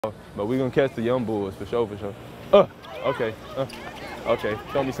But we gonna catch the young bulls for sure, for sure. Okay. Okay.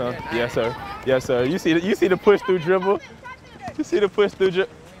 Show me some. Yes, sir. Yes, sir. You see the push through dribble? You see the push through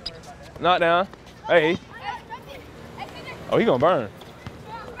dribble? Knock down. Hey. Oh, he gonna burn.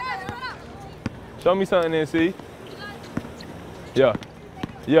 Show me something then, see? Yeah.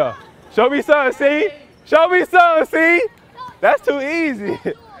 Yeah. Show me something, see? Show me something, see? That's too easy.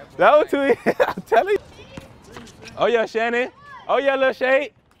 That was too easy. I'm telling you. Oh yeah, Shannon. Oh yeah, little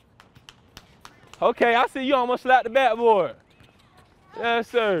shade. Okay, I see you almost slapped the backboard. Yes,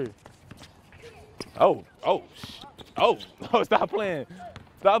 sir. Oh, stop playing.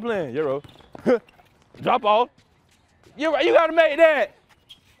 Stop playing, Euro. Drop off. You gotta make that.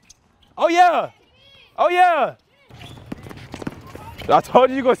 Oh yeah. Oh yeah. I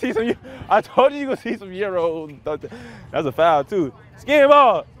told you gonna see some. I told you gonna see some Euros. That's a foul too. Skin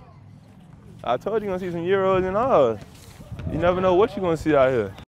ball. I told you gonna see some Euros and all. You never know what you're gonna see out here.